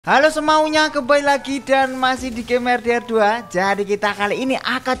Halo semuanya, kembali lagi dan masih di game RDR 2. Jadi kita kali ini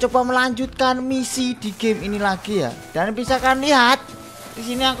akan coba melanjutkan misi di game ini lagi ya. Dan bisa kalian lihat di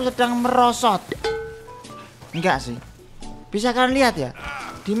sini aku sedang merosot. Enggak sih. Bisa kalian lihat ya.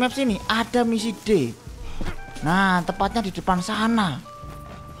 Di map sini ada misi D. Nah, tepatnya di depan sana.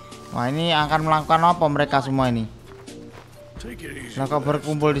 Wah, ini akan melakukan apa mereka semua ini? Mereka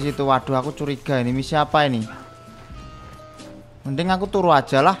berkumpul di situ. Waduh, aku curiga ini misi apa ini? Mending aku turu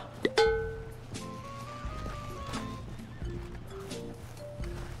aja lah.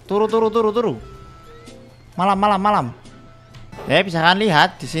 Turu. Malam. Bisa kan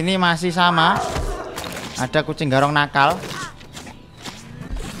lihat di sini masih sama. Ada kucing garong nakal.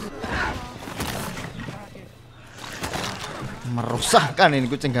 Merusakkan ini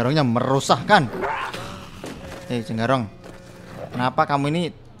kucing garongnya, merusakkan. Kucing garong. Kenapa kamu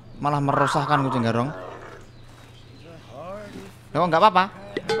ini malah merusakkan kucing garong? Kok nggak apa-apa?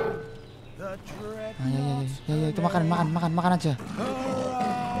 Ya, itu makan aja.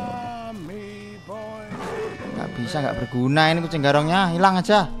 Nggak berguna ini kucing garongnya, hilang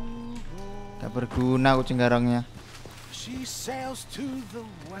aja. Nggak berguna kucing garongnya.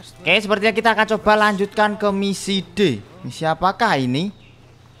 Oke, sepertinya kita akan coba lanjutkan ke misi D. Misi apakah ini?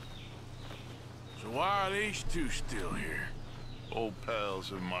 So why are these two still here? Old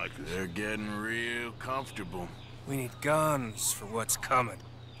pals of Micah's. They're getting real comfortable. We need guns for what's coming.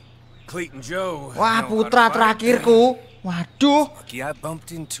 Cleet and Joe. Wah, putra terakhirku. Waduh. Lucky I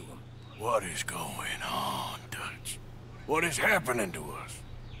bumped into him. What is going on, Dutch? What is happening to us?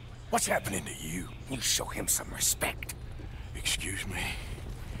 What's happening to you? You show him some respect. Excuse me.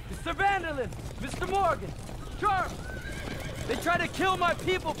 Mr. Vanderlyn, Mr. Morgan, Charles. They try to kill my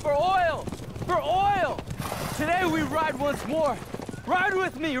people for oil. For oil. Today we ride once more. Ride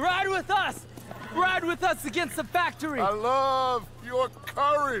with me. Ride with us. Ride with us against the factory. I love your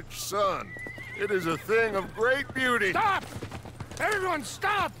courage, son. It is a thing of great beauty. Stop! Everyone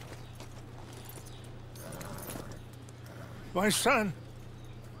stop! My son,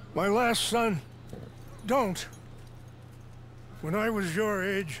 my last son, don't. When I was your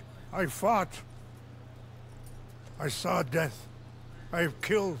age, I fought. I saw death. I have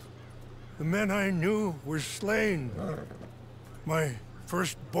killed. The men I knew were slain. My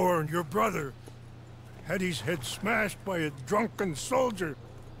firstborn, your brother, had his head smashed by a drunken soldier.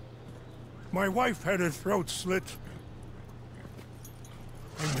 My wife had her throat slit.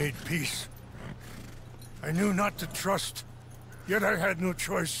 I made peace. I knew not to trust, yet I had no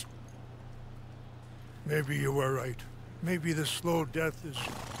choice. Maybe you were right. Maybe the slow death is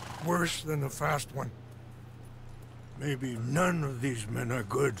worse than the fast one. Maybe none of these men are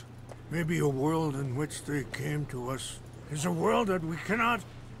good. Maybe a world in which they came to us is a world that we cannot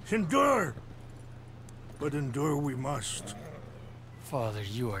endure. But endure we must. Father,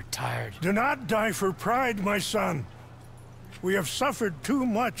 you are tired. Do not die for pride, my son. We have suffered too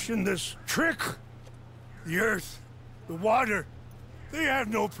much in this trick. The earth, the water, they have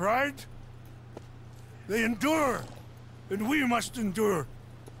no pride. They endure, and we must endure.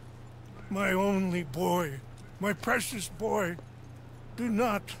 My only boy, my precious boy, do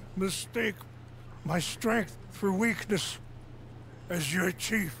not mistake my strength for weakness. As your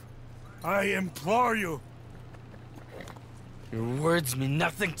chief, I implore you. Your words mean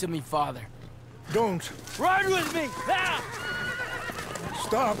nothing to me, Father. Don't. Ride with me! Now!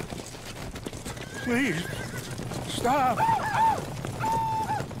 Stop. Please. Stop.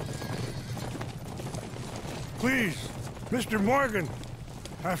 Please, Mr. Morgan.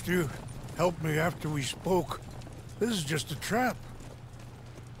 After you helped me after we spoke, this is just a trap.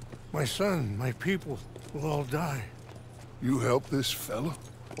 My son, my people will all die. You help this fellow,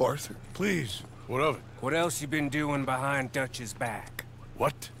 Arthur? Please. What of it? What else you been doing behind Dutch's back?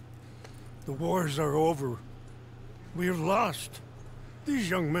 What? The wars are over. We have lost. These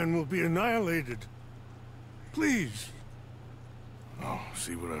young men will be annihilated. Please. I'll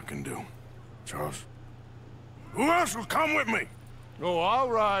see what I can do. Charles? Who else will come with me? Oh, I'll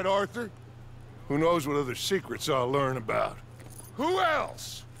ride, Arthur. Who knows what other secrets I'll learn about? Who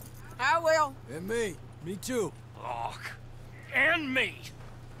else? I will. And me. Me too. Look. And me.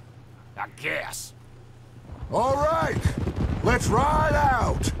 I guess. All right, let's ride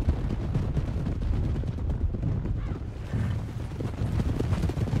out.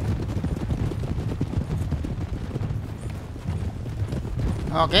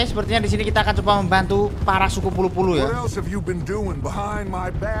 Oke, sepertinya di sini kita akan coba membantu para suku pulu-pulu ya. What else have you been doing behind my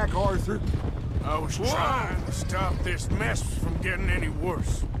back, Arthur? I was trying to stop this mess from getting any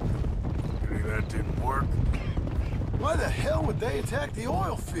worse. That didn't work. Why the hell would they attack the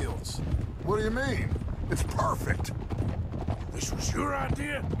oil fields? What do you mean? It's perfect. This was your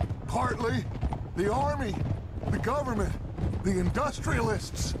idea? Partly. The army, the government, the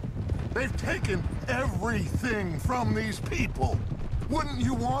industrialists. They've taken everything from these people. Wouldn't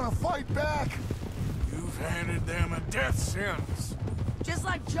you want to fight back? You've handed them a death sentence. Just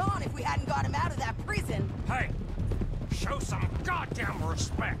like John if we hadn't got him out of that prison. Hey, show some goddamn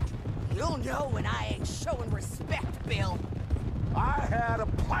respect. You'll know when I ain't showing respect, Bill. I had a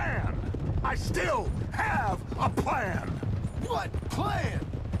plan. I still have a plan. What plan?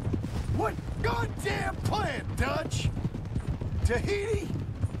 What goddamn plan, Dutch? Tahiti?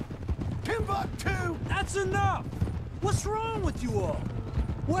 Timbuktu? That's enough! What's wrong with you all?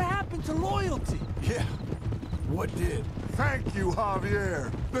 What happened to loyalty? Yeah. What did? Thank you,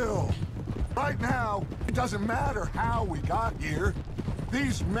 Javier. Bill. Right now, it doesn't matter how we got here.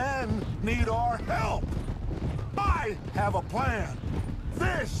 These men need our help. I have a plan.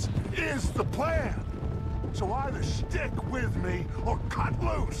 This is the plan. So either stick with me or cut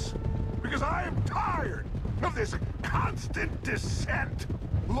loose. Because I am tired of this constant descent.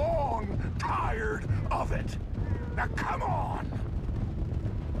 Long tired of it. Now come on.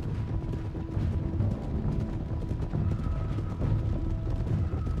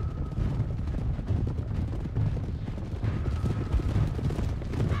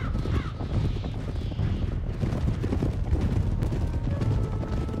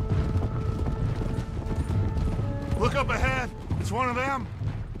 Look up ahead. It's one of them.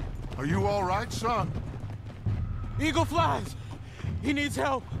 Are you all right, son? Eagle flies! He needs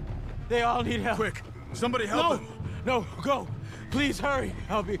help. They all need help. Quick, somebody help him. No, go. Please hurry.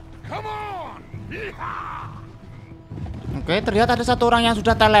 I'll be... Come on! Yeehaw! Oke, terlihat ada satu orang yang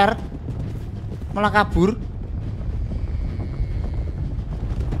sudah teler, malah kabur.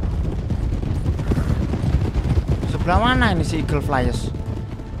 Sebelah mana ini si Eagle Flies?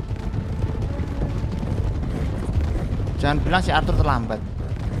 Jangan bilang si Arthur terlambat.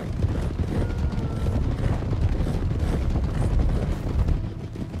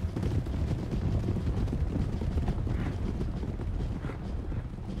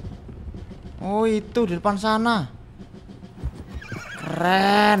 Oh, itu di depan sana.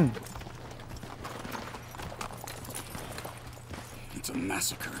 Keren. It's a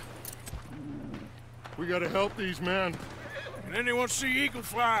massacre. We gotta help these men. Can anyone see Eagle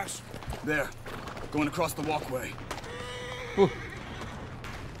Flies? There, going across the walkway.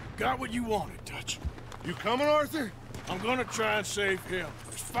 Got what you wanted, Dutch. You coming, Arthur? I'm gonna try and save him.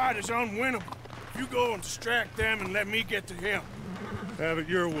 This fight is unwinnable. You go and distract them and let me get to him. Have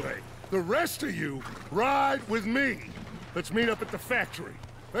it your way. The rest of you, ride with me. Let's meet up at the factory.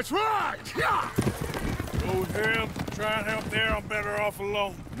 Let's ride! Yeah! Go with him. Try and help there. I'm better off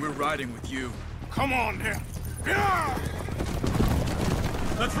alone. We're riding with you. Come on, then. Yeah!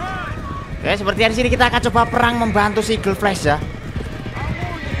 Let's ride! Oke, seperti di sini kita akan coba perang membantu si Eagle Flash ya.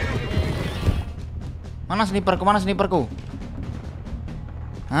 Mana sniperku? Mana sniperku?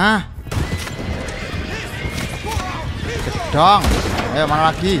 Hah? Jedong. Ayo,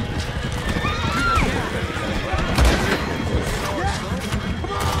 mana lagi?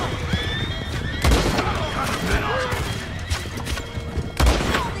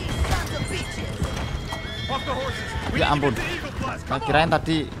 Ya ampun. Saya kirain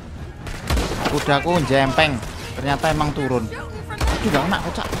tadi kudaku jempeng, ternyata emang turun. Juga kena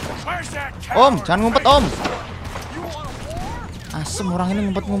kocak. Om, jangan ngumpet om. Asem orang ini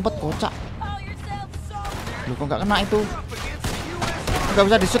ngumpet-ngumpet kocak. Loh kok nggak kena itu? Nggak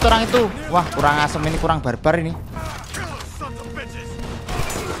bisa di-shoot orang itu. Wah kurang asem ini, kurang barbar ini.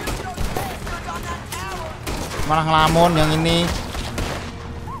 Malah ngelamun yang ini.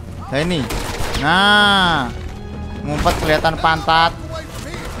 Nah ini. Nah, ngumpet kelihatan pantat.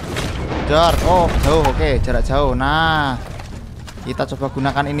 Dor, oh jauh, oke jarak jauh. Nah, kita coba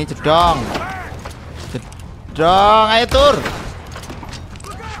gunakan ini jedong. Jedong, ayo tur.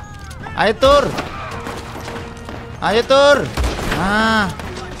 Ayo tur. Ayo tur. Nah,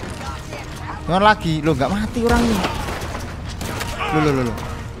 jangan lagi, lo nggak mati orang ini. Lo,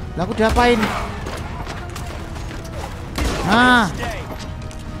 lah aku diapain? Nah,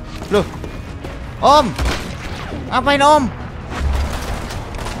 loh, om, ngapain om?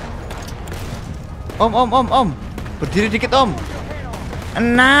 Om, berdiri dikit om.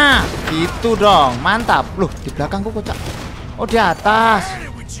 Nah, itu dong, mantap. Loh, di belakangku kocak. Oh, di atas.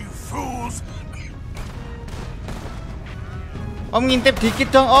 Om ngintip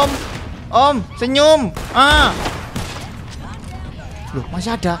dikit dong om. Om, senyum. Ah. Loh,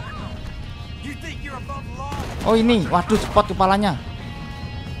 masih ada. Oh ini, waduh spot kepalanya.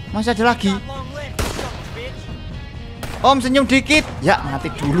 Masih ada lagi. Om senyum dikit. Ya, mati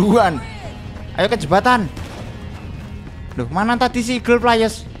duluan. Ayo ke jembatan. Loh, mana tadi si Eagle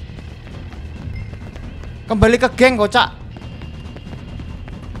Flyers? Kembali ke geng kocak.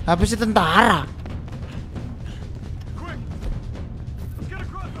 Habis itu tentara.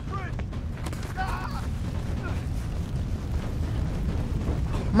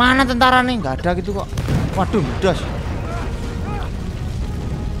 Mana tentara nih? Nggak ada gitu kok. Waduh, dos.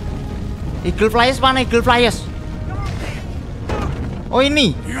 Eagle Flyers mana Eagle Flyers? Oh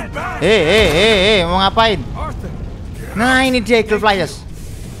ini. Mau ngapain? Nah ini dia Eagle Flyers.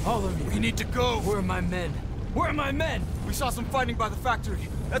 All of you. We need to go. Where are my men? Where are my men? We saw some fighting by the factory.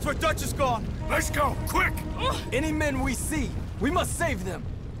 That's where Dutch is gone. Let's go, quick! Any men we see, we must save them.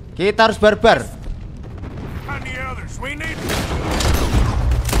 Kita harus barbar. And the others, we need to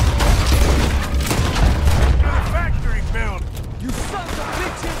the factory build. You sons of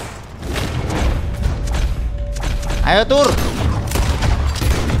bitches! Ayo tur.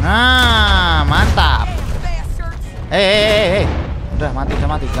 Nah, mantap. Udah mati.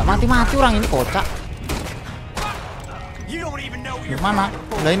 Gak mati orang ini kocak. Gimana?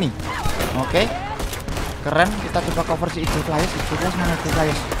 Udah ini. Oke. Keren, kita coba cover si Eagle Flyers. Eagle Flyers mana Eagle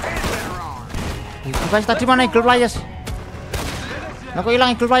Flyers? Eagle Flyers tadi mana Eagle Flyers? Lah kok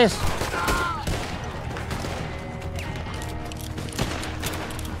hilang Eagle Flyers?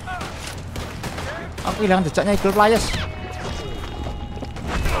 Aku hilang jejaknya Eagle Flyers.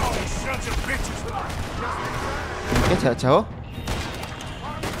 Oke, jauh.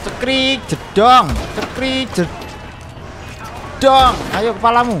 Cekrik, jedong. Ayo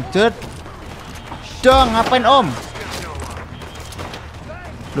kepalamu, jedong. Ngapain om?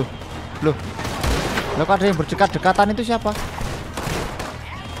 Loh, kok ada yang berdekat-dekatan itu siapa?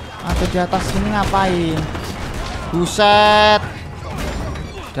 Ada di atas sini ngapain? Buset.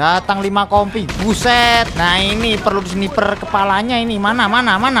 Datang 5 kompi. Buset. Nah, ini perlu sniper kepalanya ini. Mana?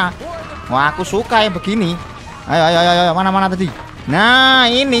 Wah, aku suka yang begini. Ayo. Mana tadi? Nah,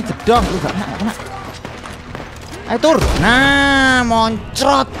 ini jedong. Kena. Ayo tur. Nah,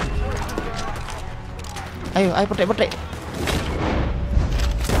 moncrot. Ayo petik.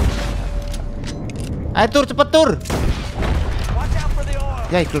 Ayo tur, cepet tur.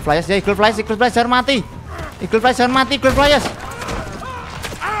 Ya Eagle Flyers jangan mati. Eagle Flyers.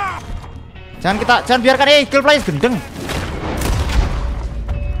 Jangan biarkan Eagle Flyers gendeng.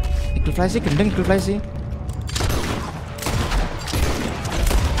 Eagle Flyers sih.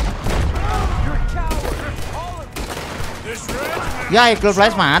 Ya Eagle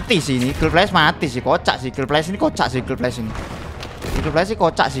Flyers mati sih ini. Kocak sih Eagle Flyers ini.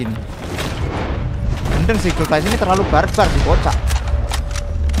 Gendeng sih Eagle Flyers ini, terlalu barbar sih, kocak.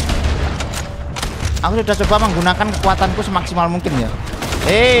 Aku sudah coba menggunakan kekuatanku semaksimal mungkin ya.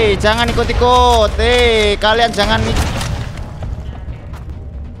 Jangan ikut-ikut. Kalian jangan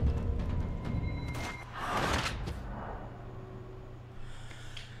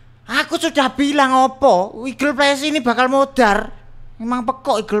Aku sudah bilang opo, Eagle Flyers ini bakal modar. Memang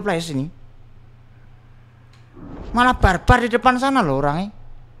pekok Eagle Flyers ini. Malah barbar di depan sana loh orangnya.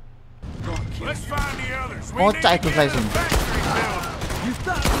 Kocak Eagle Flyers ini.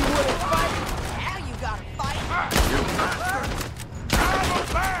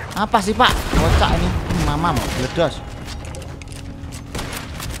 Apa sih pak? Kocak ini. Mamam, ledos.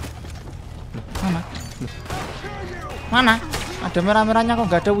 Mana? Ada merah-merahnya kok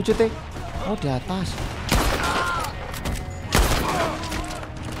nggak ada wujudnya. Oh di atas.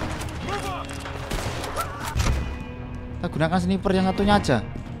 Kita gunakan sniper yang satunya aja.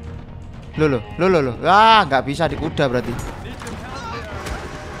 Loh. Nggak bisa di kuda berarti.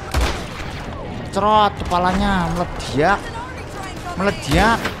 Cerot kepalanya meledak.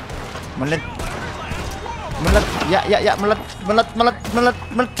 Meledak.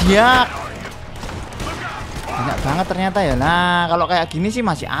 Banyak banget ternyata ya. Nah, kalau kayak gini sih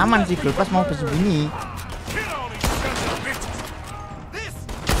masih aman sih. Globas mau bersembunyi.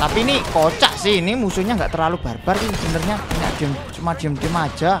 Tapi ini kocak sih. Ini musuhnya nggak terlalu barbar sih sebenarnya. Cuma diem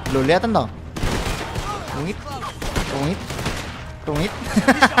aja. Lo liatin toh. Tungit.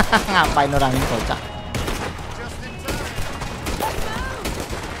 Ngapain orang ini kocak?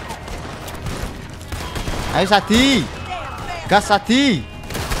 Ayo Sadi. Gas Sadi.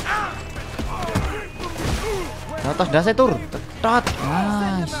 Atas dasar tur. Tetot.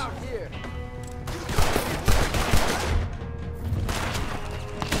 Nice.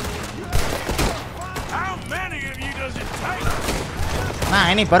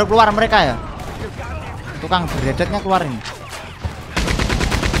 Nah, ini baru keluar mereka ya. Tukang beredetnya keluar ini.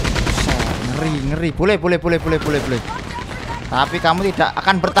 Ngeri. Boleh. Tapi kamu tidak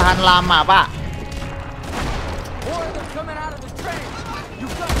akan bertahan lama, Pak.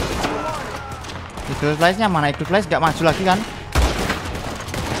 Eagle flash-nya mana? Eagle flash nggak maju lagi kan?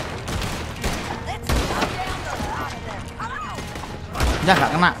 Ya nggak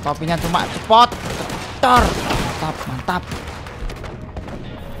kena, topinya cuma cepot, cetor, mantap, mantap.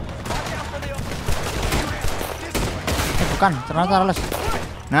 Bukan, ternyata les.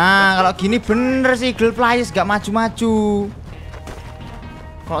 Nah kalau gini bener sih Eagle flash nggak maju-maju.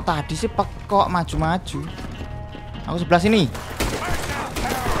 Kalau tadi sih kok maju-maju. Aku sebelah sini.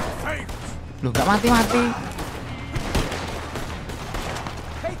 Loh nggak mati-mati.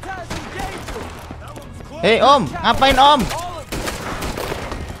 Hei Om, ngapain Om?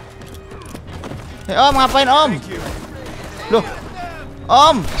 Hei Om, ngapain Om? Loh,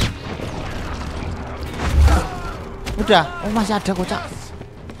 Om. Udah, oh masih ada kocak.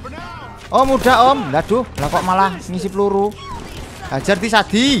 Om udah Om. Laduh, lah kok malah ngisi peluru. Hajar di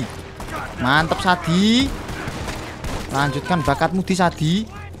Sadi. Mantap Sadi. Lanjutkan bakatmu di Sadi.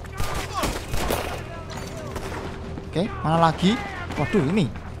 Oke, mana lagi? Waduh ini.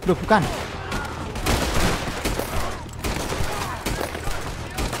 Loh bukan.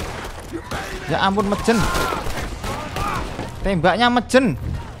 Ya ampun mejen. Tembaknya mejen.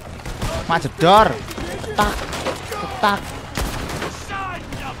 Mak jedor. Tak. Tak.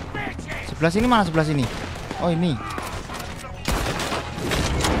 Sebelah sini mana sebelah sini? Oh ini.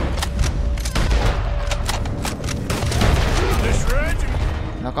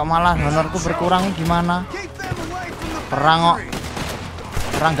 Nah kok malah honorku berkurang gimana? Perang kok.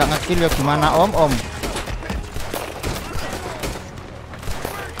 Perang gak ngekill ya gimana Om? Om.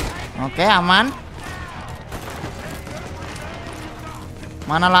 Oke aman.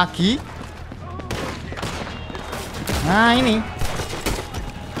 Mana lagi? Nah ini.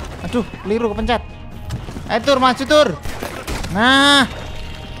 Aduh keliru kepencet. Tur maju Tur. Nah.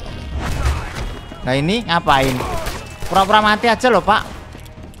 Nah ini ngapain? Pura-pura mati aja loh Pak.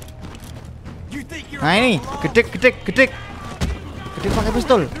 Nah ini gedek gedek gedek. Gedek pakai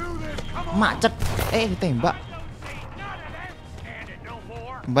pistol. Macet. Tembak.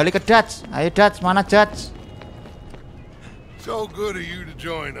 Kembali ke Dutch. Ayo Dutch, mana Dutch? So good of you to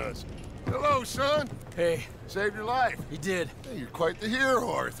join us. Hello, son. Hey, Saved your life. he did. Hey, you're quite the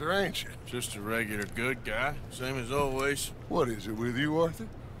hero, Arthur, ain't you? Just a regular good guy, same as always. What is it with you, Arthur?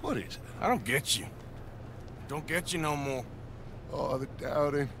 What is it? I don't get you. Don't get you no more. Oh, the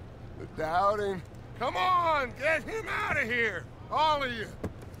doubting. The doubting. Come on, get him out of here. All of you.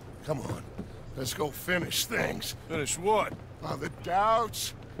 Come on. Let's go finish things. Finish what? Oh, the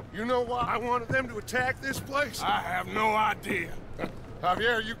doubts. You know why I wanted them to attack this place? I have no idea.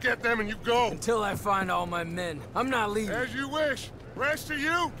 Javier, you get them and you go. Until I find all my men. I'm not leaving. As you wish. Rest of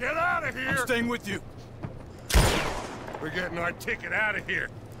you, get out of here. I'm staying with you. We're getting our ticket out of here.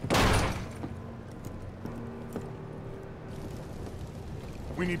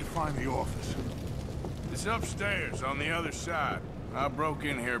 We need to find the office. It's upstairs on the other side. I broke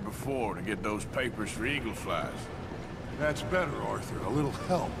in here before to get those papers for eagle flies. That's better, Arthur. A little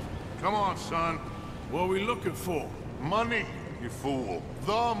help. Come on, son. What are we looking for? Money, you fool.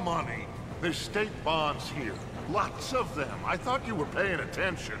 The money. There's state bonds here. Lots of them. I thought you were paying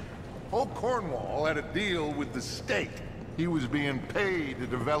attention. Old Cornwall had a deal with the state. He was being paid to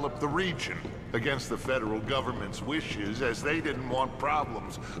develop the region against the federal government's wishes, as they didn't want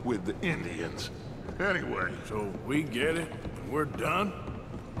problems with the Indians. Anyway. So we get it, we're done?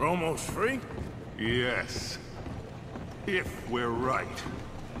 We're almost free? Yes. If we're right.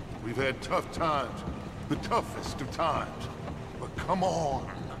 We've had tough times. The toughest of times. But come on.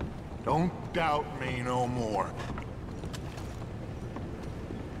 Don't doubt me no more.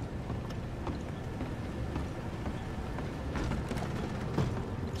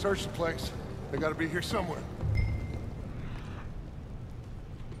 Search the place. They gotta be here somewhere.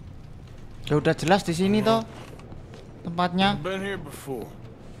 Ya udah jelas di sini toh tempatnya. Been here before.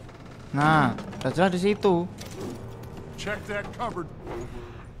 Nah, udah jelas di situ. Check that cupboard.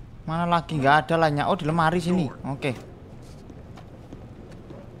 Mana lagi nggak ada lahnya? Oh di lemari sini. Oke.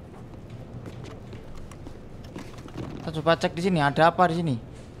 Kita coba cek di sini. Ada apa di sini?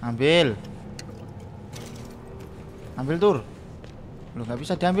 Ambil. Ambil Tur. Lu nggak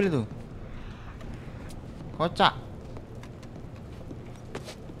bisa diambil itu. Kocak.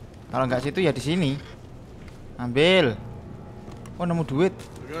 Kalau nggak situ ya di sini. Ambil. Oh nemu duit.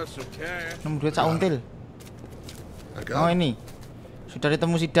 Nemu duit sak until. Oh ini. Sudah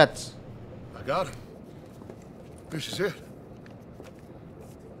ditemu si Dutch. I got him. This is it.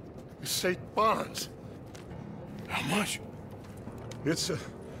 State bonds. How much? It's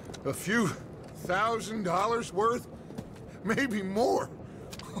a few $1,000 worth, maybe more.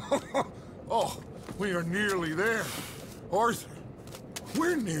 Oh, we are nearly there. Arthur,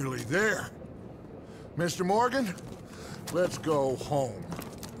 we're nearly there. Mr. Morgan, let's go home.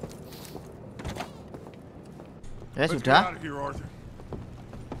 Ya sudah.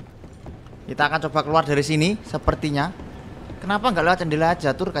 Kita akan coba keluar dari sini sepertinya. Kenapa nggak lewat jendela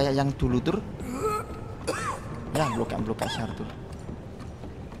aja tur kayak yang dulu tur? Ya blok share tur.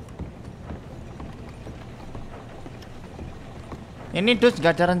 Ini dus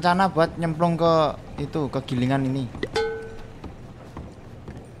nggak ada rencana buat nyemplung ke itu, ke gilingan ini.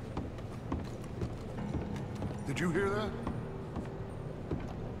 Did you hear that?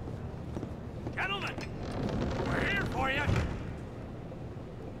 Gentlemen, we're here for you.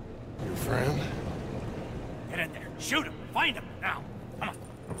 Your friend? Get in there. Shoot him. Find him now. Come on.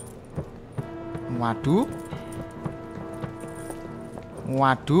 Waduh.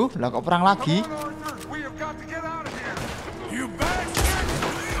 Waduh, lah kok perang lagi? We have got to get out of here. You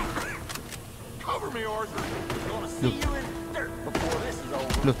bastard! Cover me, Arthur.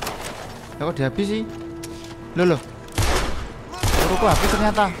 Loh. Lah kok dihabis sih? Loh. Peluruku habis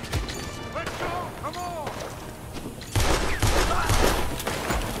ternyata. Let's go. Come on.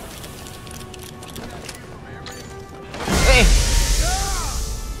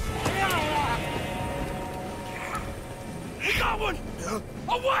 We got one!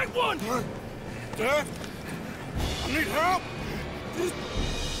 A white one! Dad? I need help.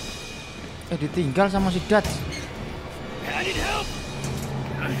 Ditinggal sama si Dad. I need help!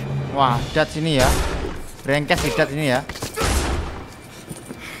 Wah, Dad sini ya. Brengkes si Dad ini ya.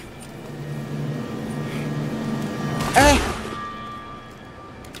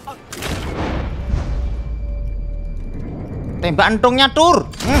 Tembak entungnya tur.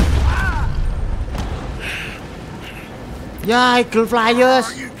 Ya, Eagle Flyers.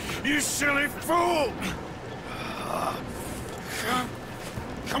 You silly fool!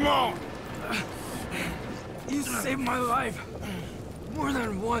 Come on! You saved my life more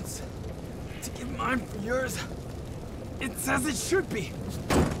than once. To give mine for yours, it's as it should be.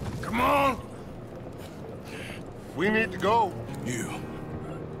 Come on! We need to go. You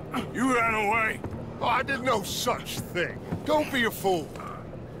ran away. Oh, I did no such thing. Don't be a fool.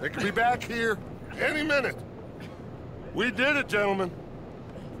 They could be back here any minute. We did it, gentlemen.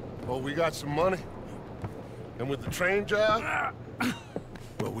 Well, we got some money. And with the train job,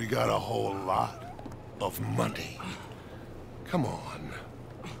 well, we got a whole lot of money. Come on.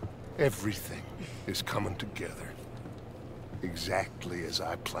 Everything is coming together. Exactly as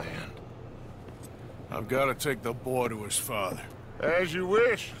I planned. I've got to take the boy to his father. As you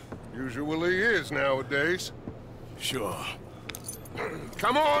wish. Usually is nowadays. Sure.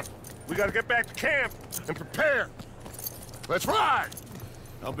 Come on. We gotta get back to camp and prepare. Let's ride!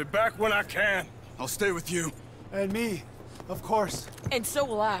 I'll be back when I can. I'll stay with you. And me, of course. And so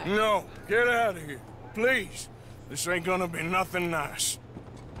will I. No, get out of here. Please. This ain't gonna be nothing nice.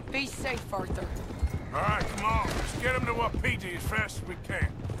 Be safe, Arthur. All right, come on. Let's get him to Wapiti as fast as we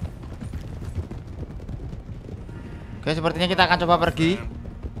can. Oke, sepertinya kita akan coba pergi.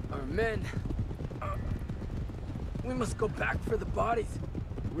 Our men. We must go back for the bodies.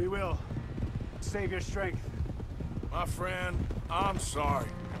 We will. Save your strength. My friend, I'm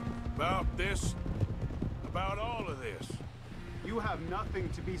sorry. About this, about all of this. You have nothing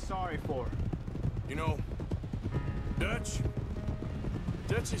to be sorry for. You know, Dutch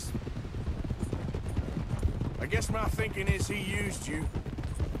is... I guess my thinking is he used you.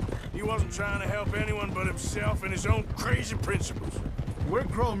 He wasn't trying to help anyone but himself and his own crazy principles. We're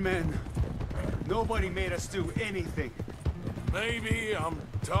grown men. Nobody made us do anything. Maybe I'm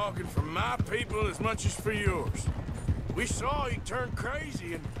talking for my people as much as for yours. We saw he turned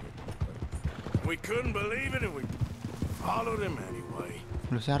crazy and we couldn't believe it and we followed him anyway.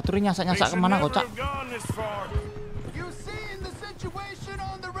 Loh, si Arthur nyasak-nyasak kemana kocak? You seen the situation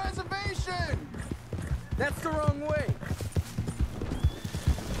on the reservation? That's the wrong way.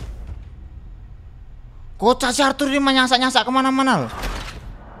 Kocak si Arthur ini menyasak-nyasak kemana-mana loh.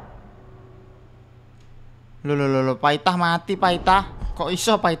 Loh, Paitah mati, Paitah. Kok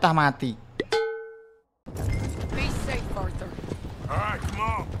iso Paitah mati? Be safe, Arthur. All right, come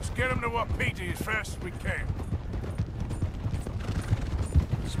on. Let's get him to Wapiti as fast as we can.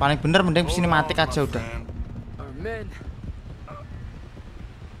 Paling bener mending sinematik aja udah. Our men.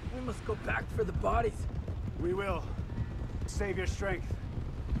 We must go back for the bodies. We will. Save your strength.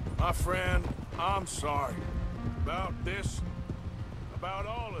 My friend, I'm sorry. About this, about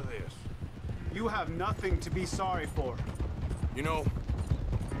all of this. You have nothing to be sorry for. You know,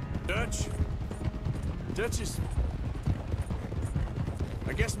 Dutch is...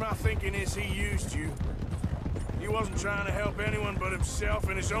 I guess my thinking is he used you. He wasn't trying to help anyone but himself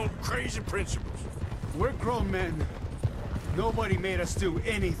and his own crazy principles. We're grown men. Nobody made us do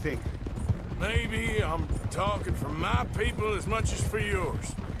anything. Maybe I'm talking for my people as much as for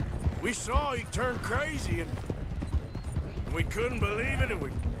yours. We saw he turned crazy and we couldn't believe it and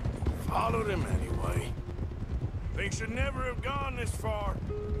we followed him anyway. Things should never have gone this far.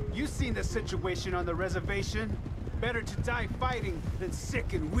 You seen the situation on the reservation? Better to die fighting than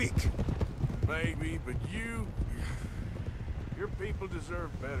sick and weak. Maybe, but your people deserve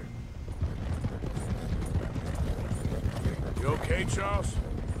better. You okay, Charles?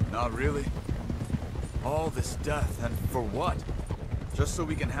 Not really. All this death, and for what? Just so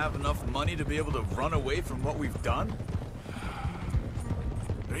we can have enough money to be able to run away from what we've done?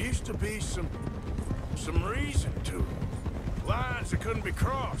 There used to be some reason to it. Lines that couldn't be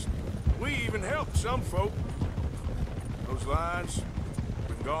crossed. We even helped some folk. Those lines have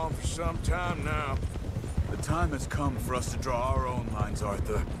been gone for some time now. The time has come for us to draw our own lines,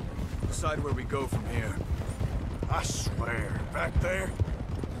 Arthur. Decide where we go from here. I swear, back there,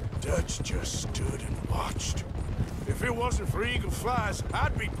 Dutch just stood and watched. If it wasn't for Eagle Flies,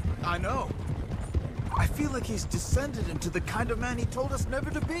 I'd be... I know. I feel like he's descended into the kind of man he told us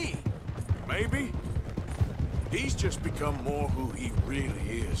never to be. Maybe. He's just become more who he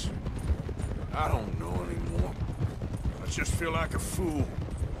really is. I don't know anymore. I just feel like a fool.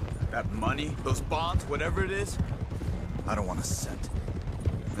 That money, those bonds, whatever it is, I don't want a cent.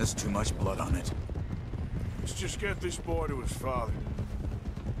 There's too much blood on it. Let's just get this boy to his father.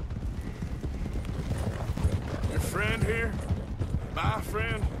 Your friend here, my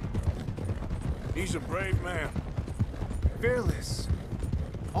friend, he's a brave man. Fearless.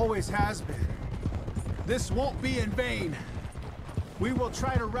 Always has been. This won't be in vain. We will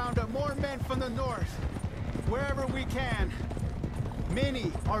try to round up more men from the north, wherever we can.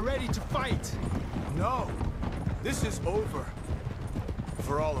 Many are ready to fight. No, this is over.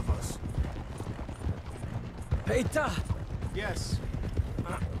 For all of us. Peter! Yes.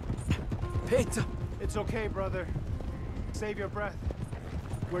 Peter! It's okay, brother. Save your breath.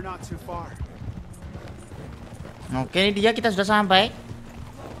 We're not too far. Oke, ini dia, kita sudah sampai.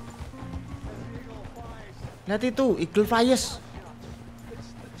 Lihat itu, Eagle Flies.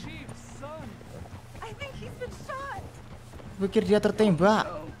 Pikir dia tertembak.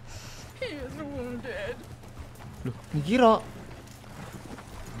 Loh, ini kira.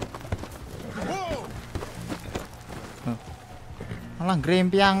 Malah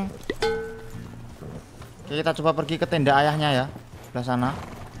grempiang. Oke, kita coba pergi ke tenda ayahnya ya, sebelah sana.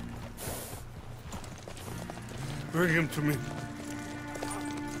 Bring him to me.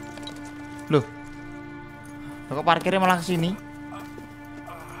 Loh, kok parkirnya malah ke sini?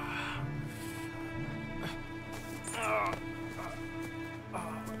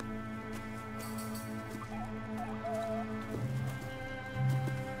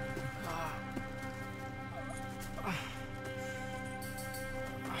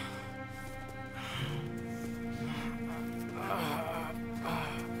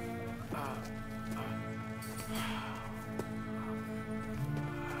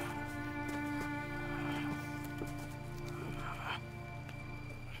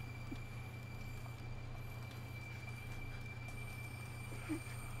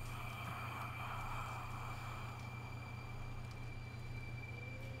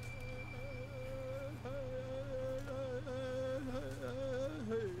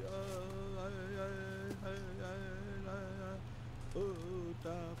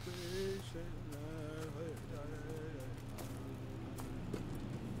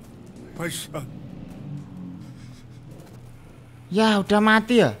 My son. Ya, udah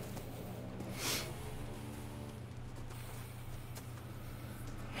mati ya.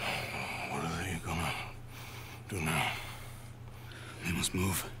 What are they gonna do now? They must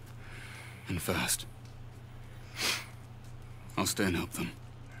move. And fast. I'll stay and help them.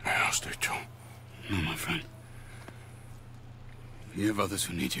 Yeah, I'll stay too. No, my friend. You have others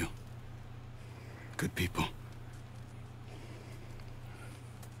who need you. Good people.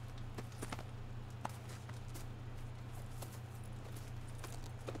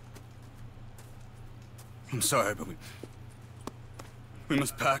 I'm sorry, but we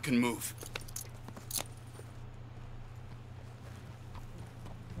must pack and move.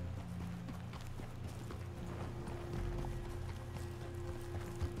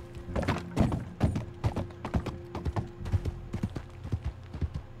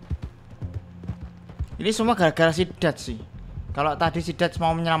 Ini semua gara-gara si Dutch sih. Kalau tadi si Dutch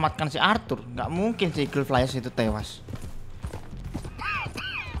mau menyelamatkan si Arthur, nggak mungkin si Eagle Flies itu tewas.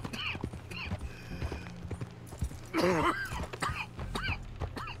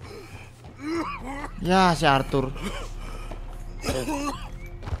 Ya, si Arthur.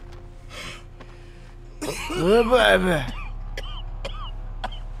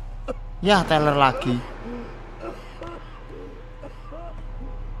 Ya, Taylor lagi.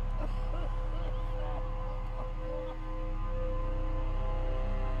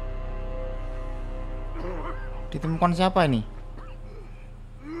 Ditemukan siapa ini?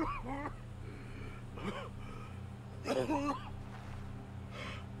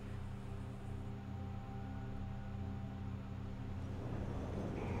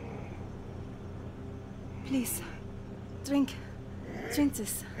 Please, drink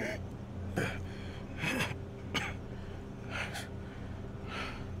this.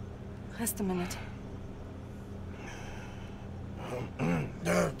 Rest a minute.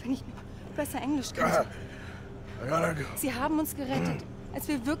 Wenn ich besser Englisch könnte. Sie haben uns gerettet, als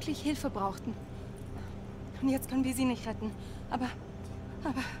wir wirklich Hilfe brauchten. Und jetzt können wir sie nicht retten. Aber...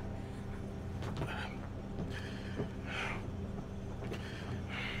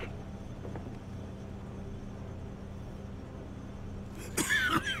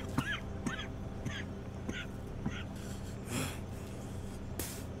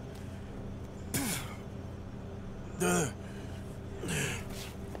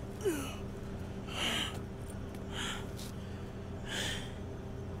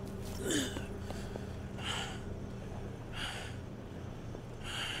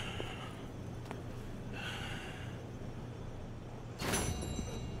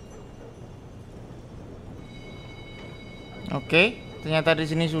 Oke, ternyata di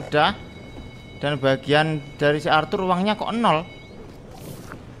sini sudah. Dan bagian dari si Arthur uangnya kok 0.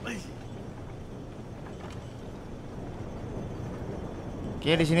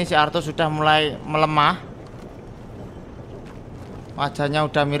 Oke, di sini si Arthur sudah mulai melemah. Wajahnya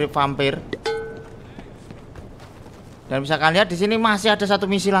udah mirip vampir. Dan bisa kalian lihat di sini masih ada satu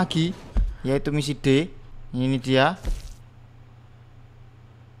misi lagi, yaitu misi D. Ini dia.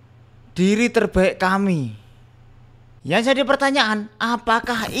 Diri terbaik kami. Yang jadi pertanyaan,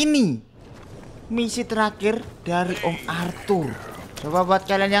 apakah ini misi terakhir dari Om Arthur? Coba buat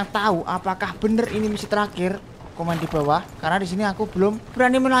kalian yang tahu apakah bener ini misi terakhir, komen di bawah. Karena di sini aku belum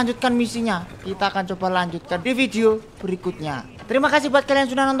berani melanjutkan misinya. Kita akan coba lanjutkan di video berikutnya. Terima kasih buat kalian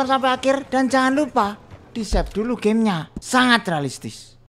yang sudah nonton sampai akhir. Dan jangan lupa di save dulu gamenya, sangat realistis.